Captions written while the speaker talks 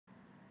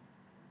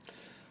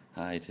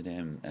Hi, today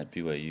I'm at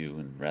BYU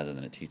and rather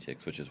than at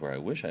TTIX, which is where I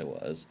wish I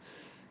was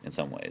in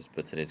some ways,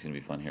 but today's going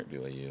to be fun here at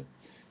BYU.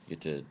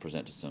 Get to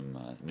present to some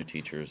new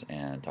teachers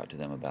and talk to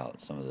them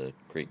about some of the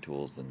great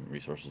tools and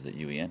resources that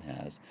UEN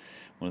has.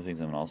 One of the things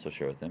I'm going to also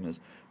share with them is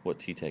what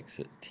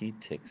TTIX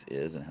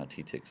is and how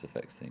TTIX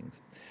affects things.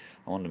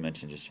 I wanted to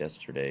mention just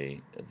yesterday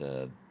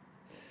the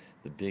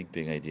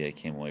big idea I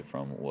came away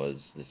from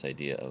was this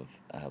idea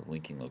of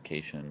linking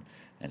location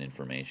and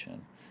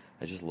information.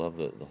 I just love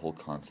the whole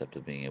concept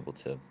of being able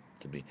to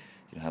be,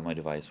 have my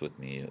device with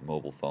me, a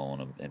mobile phone,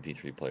 an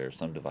MP3 player,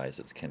 some device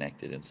that's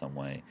connected in some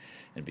way,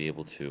 and be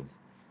able to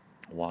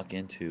walk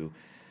into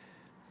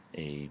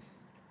a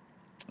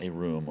a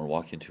room or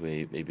walk into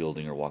a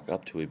building or walk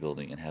up to a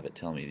building and have it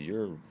tell me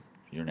you're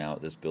now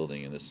at this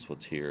building and this is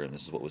what's here and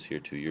this is what was here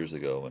 2 years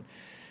ago,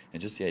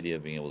 and just the idea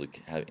of being able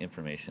to have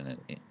information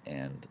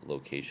and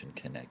location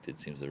connected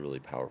seems a really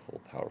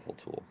powerful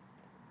tool.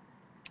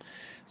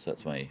 So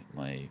that's my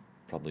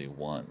probably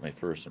my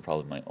first and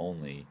probably my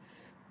only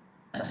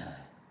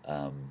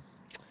um,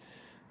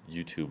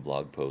 YouTube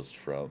blog post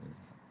from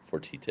for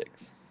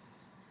TTIX.